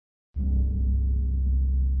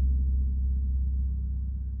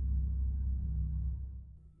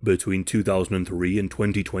Between 2003 and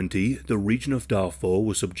 2020, the region of Darfur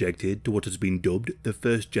was subjected to what has been dubbed the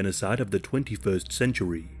first genocide of the 21st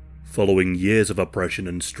century. Following years of oppression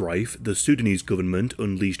and strife, the Sudanese government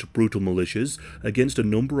unleashed brutal militias against a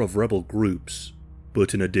number of rebel groups.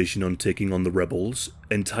 But in addition on taking on the rebels,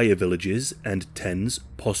 entire villages and tens,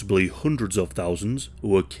 possibly hundreds of thousands,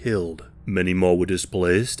 were killed. Many more were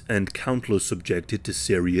displaced and countless subjected to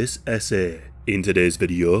serious SA. In today's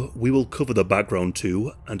video, we will cover the background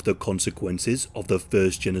to and the consequences of the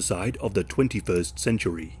first genocide of the 21st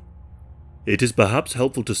century. It is perhaps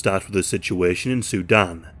helpful to start with the situation in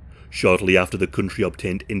Sudan. Shortly after the country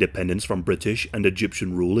obtained independence from British and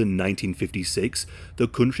Egyptian rule in 1956, the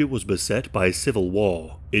country was beset by a civil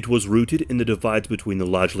war. It was rooted in the divides between the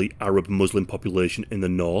largely Arab Muslim population in the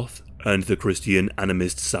north and the Christian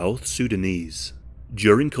animist South Sudanese.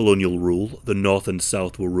 During colonial rule, the north and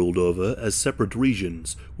south were ruled over as separate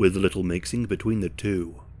regions, with little mixing between the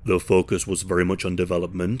two. The focus was very much on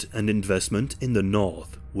development and investment in the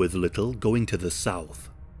north, with little going to the south.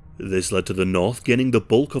 This led to the north gaining the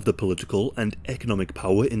bulk of the political and economic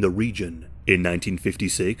power in the region. In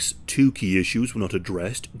 1956, two key issues were not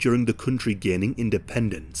addressed during the country gaining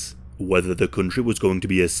independence: whether the country was going to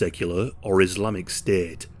be a secular or Islamic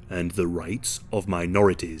state, and the rights of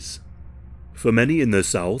minorities. For many in the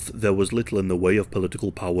south, there was little in the way of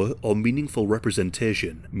political power or meaningful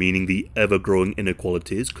representation, meaning the ever-growing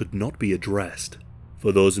inequalities could not be addressed.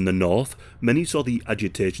 For those in the north, many saw the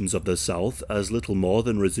agitations of the south as little more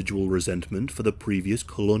than residual resentment for the previous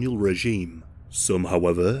colonial regime. Some,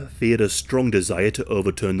 however, feared a strong desire to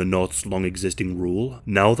overturn the north's long-existing rule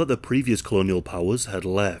now that the previous colonial powers had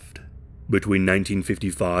left. Between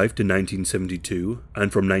 1955 to 1972,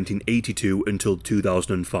 and from 1982 until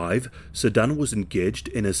 2005, Sudan was engaged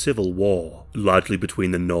in a civil war, largely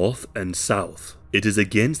between the north and south. It is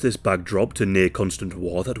against this backdrop to near-constant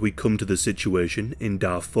war that we come to the situation in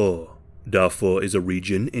Darfur. Darfur is a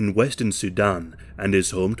region in western Sudan and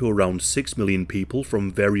is home to around 6 million people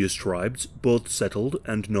from various tribes, both settled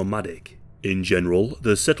and nomadic. In general,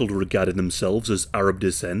 the settled regarded themselves as Arab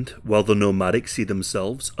descent, while the nomadic see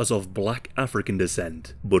themselves as of black African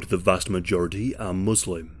descent, but the vast majority are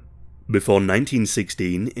Muslim. Before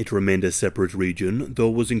 1916, it remained a separate region, though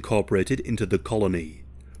was incorporated into the colony.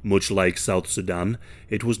 Much like South Sudan,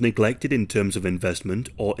 it was neglected in terms of investment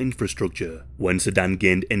or infrastructure. When Sudan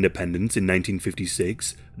gained independence in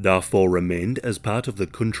 1956, Darfur remained as part of the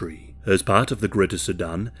country. As part of the Greater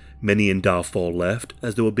Sudan, many in Darfur left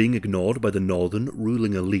as they were being ignored by the northern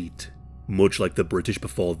ruling elite. Much like the British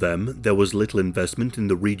before them, there was little investment in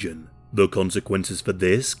the region. The consequences for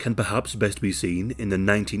this can perhaps best be seen in the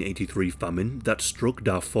 1983 famine that struck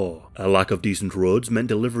Darfur. A lack of decent roads meant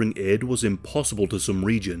delivering aid was impossible to some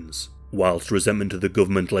regions, whilst resentment of the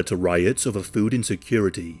government led to riots over food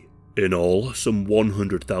insecurity. In all, some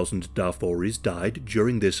 100,000 Darfuris died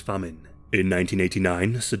during this famine. In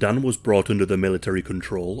 1989, Sudan was brought under the military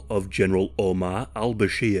control of General Omar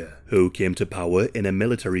al-Bashir, who came to power in a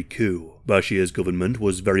military coup. Bashir's government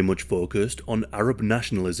was very much focused on Arab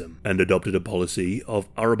nationalism and adopted a policy of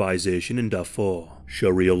Arabization in Darfur.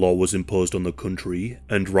 Sharia law was imposed on the country,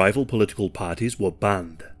 and rival political parties were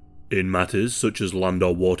banned. In matters such as land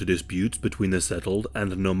or water disputes between the settled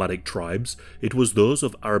and nomadic tribes, it was those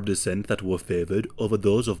of Arab descent that were favoured over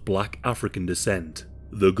those of black African descent.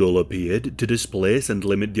 The goal appeared to displace and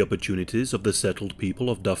limit the opportunities of the settled people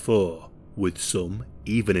of Darfur, with some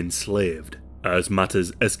even enslaved. As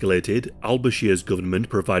matters escalated, al-Bashir's government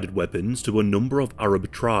provided weapons to a number of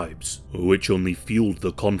Arab tribes, which only fueled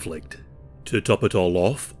the conflict. To top it all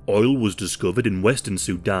off, oil was discovered in western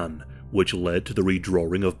Sudan, which led to the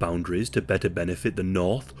redrawing of boundaries to better benefit the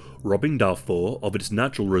north, robbing Darfur of its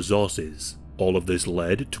natural resources. All of this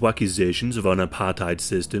led to accusations of an apartheid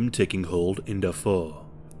system taking hold in Darfur.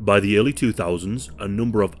 By the early 2000s, a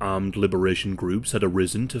number of armed liberation groups had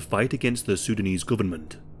arisen to fight against the Sudanese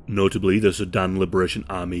government, notably the Sudan Liberation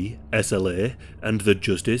Army, SLA, and the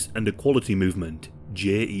Justice and Equality Movement,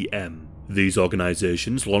 JEM. These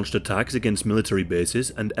organizations launched attacks against military bases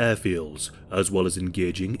and airfields, as well as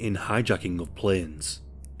engaging in hijacking of planes.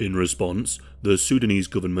 In response, the Sudanese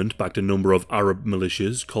government backed a number of Arab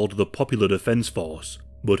militias called the Popular Defense Force,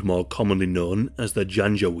 but more commonly known as the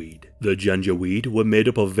Janjaweed. The Janjaweed were made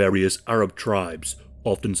up of various Arab tribes,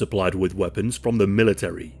 often supplied with weapons from the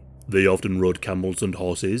military. They often rode camels and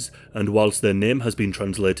horses, and whilst their name has been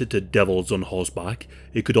translated to devils on horseback,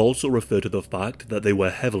 it could also refer to the fact that they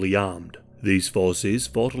were heavily armed. These forces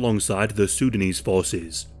fought alongside the Sudanese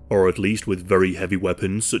forces, or at least with very heavy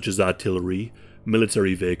weapons such as artillery,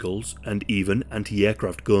 military vehicles, and even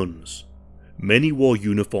anti-aircraft guns. Many wore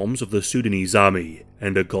uniforms of the Sudanese army,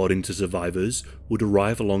 and according to survivors, would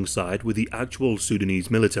arrive alongside with the actual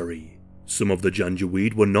Sudanese military. Some of the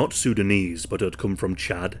Janjaweed were not Sudanese but had come from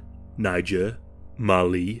Chad, Niger,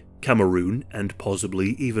 Mali, Cameroon, and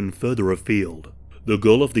possibly even further afield. The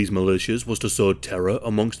goal of these militias was to sow terror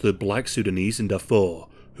amongst the black Sudanese in Darfur,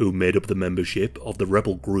 who made up the membership of the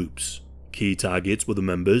rebel groups. Key targets were the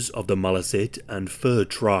members of the Malasit and Fur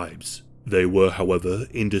tribes. They were, however,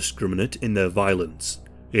 indiscriminate in their violence.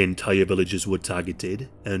 Entire villages were targeted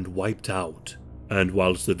and wiped out. And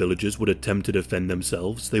whilst the villagers would attempt to defend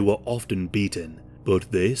themselves, they were often beaten.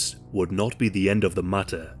 But this would not be the end of the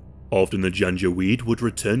matter. Often the Janjaweed would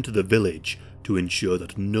return to the village to ensure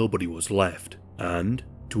that nobody was left, and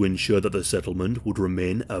to ensure that the settlement would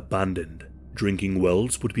remain abandoned. Drinking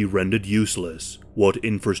wells would be rendered useless, what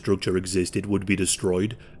infrastructure existed would be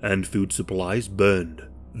destroyed, and food supplies burned.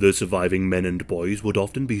 The surviving men and boys would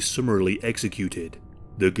often be summarily executed.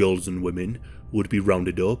 The girls and women would be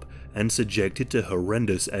rounded up and subjected to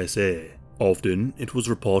horrendous SA. Often, it was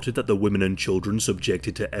reported that the women and children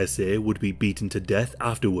subjected to SA would be beaten to death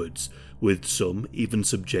afterwards, with some even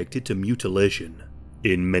subjected to mutilation.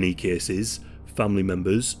 In many cases, family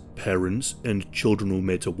members, parents, and children were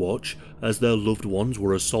made to watch as their loved ones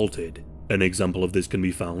were assaulted. An example of this can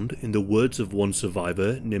be found in the words of one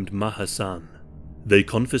survivor named Mahassan. "They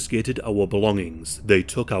confiscated our belongings, they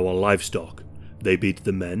took our livestock, they beat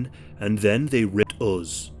the men, and then they raped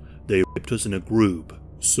us. They raped us in a group.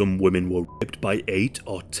 Some women were raped by 8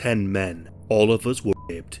 or 10 men. All of us were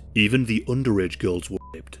raped. Even the underage girls were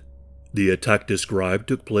raped." The attack described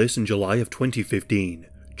took place in July of 2015,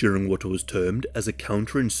 during what was termed as a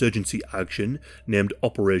counterinsurgency action named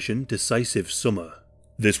Operation Decisive Summer.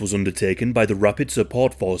 This was undertaken by the Rapid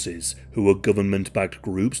Support Forces, who were government-backed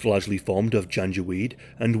groups largely formed of Janjaweed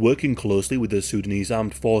and working closely with the Sudanese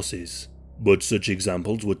armed forces. But such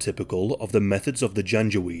examples were typical of the methods of the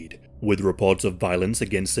Janjaweed, with reports of violence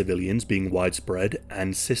against civilians being widespread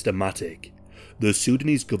and systematic. The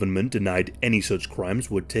Sudanese government denied any such crimes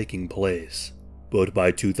were taking place. But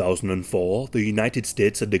by 2004, the United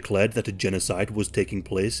States had declared that a genocide was taking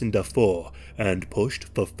place in Darfur and pushed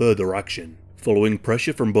for further action. Following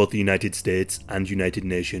pressure from both the United States and United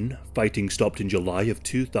Nations, fighting stopped in July of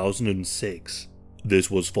 2006.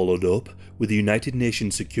 This was followed up with the United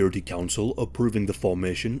Nations Security Council approving the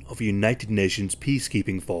formation of a United Nations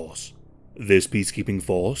Peacekeeping Force. This peacekeeping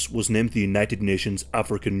force was named the United Nations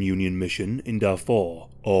African Union Mission in Darfur,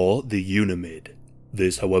 or the UNAMID.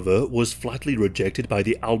 This, however, was flatly rejected by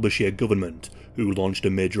the al-Bashir government, who launched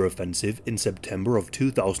a major offensive in September of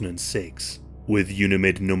 2006. With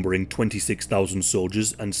UNAMID numbering 26,000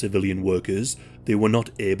 soldiers and civilian workers, they were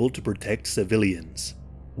not able to protect civilians.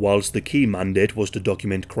 Whilst the key mandate was to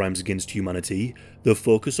document crimes against humanity, the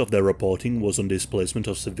focus of their reporting was on displacement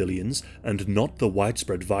of civilians and not the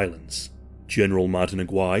widespread violence. General Martin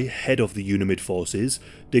Aguirre, head of the UNAMID forces,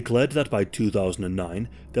 declared that by 2009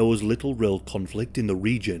 there was little real conflict in the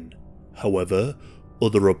region. However,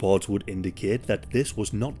 other reports would indicate that this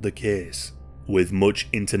was not the case. With much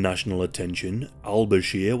international attention,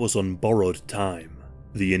 al-Bashir was on borrowed time.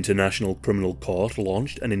 The International Criminal Court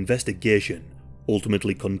launched an investigation,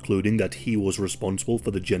 ultimately concluding that he was responsible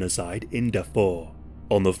for the genocide in Darfur.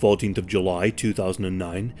 On the 14th of July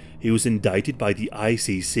 2009, he was indicted by the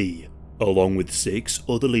ICC, along with 6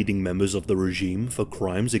 other leading members of the regime for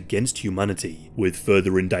crimes against humanity, with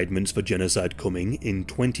further indictments for genocide coming in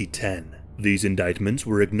 2010. These indictments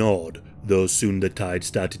were ignored, though soon the tide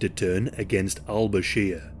started to turn against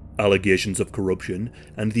al-Bashir. Allegations of corruption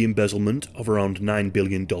and the embezzlement of around $9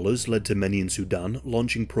 billion led to many in Sudan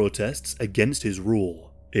launching protests against his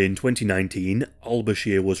rule. In 2019,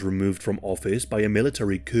 al-Bashir was removed from office by a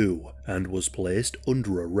military coup and was placed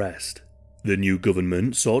under arrest. The new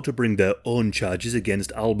government sought to bring their own charges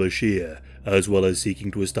against al-Bashir, as well as seeking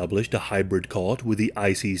to establish a hybrid court with the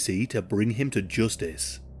ICC to bring him to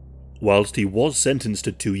justice. Whilst he was sentenced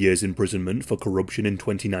to 2 years imprisonment for corruption in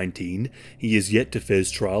 2019, he is yet to face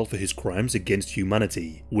trial for his crimes against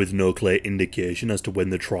humanity, with no clear indication as to when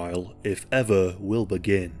the trial, if ever, will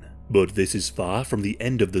begin. But this is far from the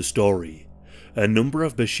end of the story. A number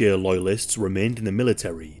of Bashir loyalists remained in the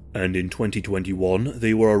military, and in 2021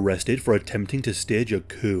 they were arrested for attempting to stage a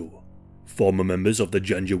coup. Former members of the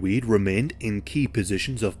Janjaweed remained in key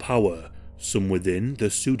positions of power, some within the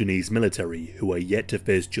Sudanese military who are yet to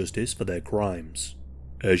face justice for their crimes.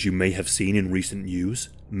 As you may have seen in recent news,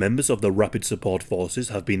 members of the Rapid Support Forces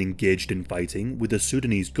have been engaged in fighting with the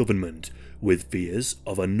Sudanese government, with fears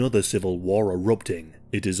of another civil war erupting.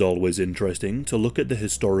 It is always interesting to look at the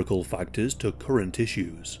historical factors to current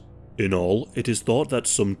issues. In all, it is thought that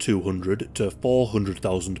some 200 to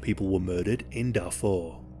 400,000 people were murdered in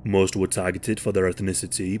Darfur. Most were targeted for their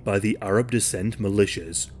ethnicity by the Arab descent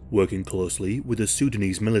militias, working closely with the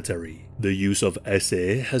Sudanese military. The use of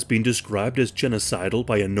SA has been described as genocidal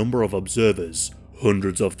by a number of observers.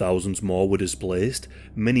 Hundreds of thousands more were displaced,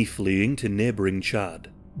 many fleeing to neighbouring Chad.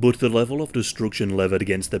 But the level of destruction levied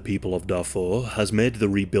against the people of Darfur has made the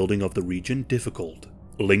rebuilding of the region difficult.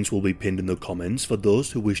 Links will be pinned in the comments for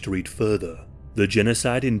those who wish to read further. The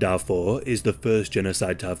genocide in Darfur is the first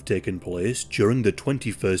genocide to have taken place during the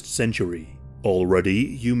 21st century. Already,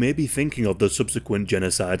 you may be thinking of the subsequent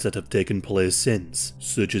genocides that have taken place since,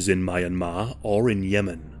 such as in Myanmar or in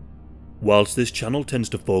Yemen. Whilst this channel tends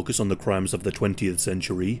to focus on the crimes of the 20th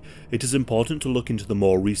century, it is important to look into the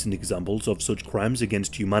more recent examples of such crimes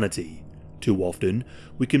against humanity. Too often,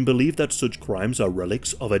 we can believe that such crimes are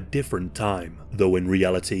relics of a different time, though in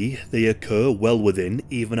reality, they occur well within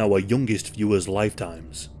even our youngest viewers'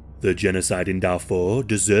 lifetimes. The genocide in Darfur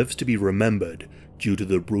deserves to be remembered due to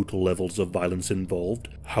the brutal levels of violence involved,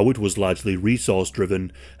 how it was largely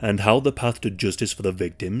resource-driven, and how the path to justice for the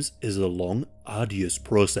victims is a long, arduous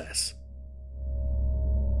process.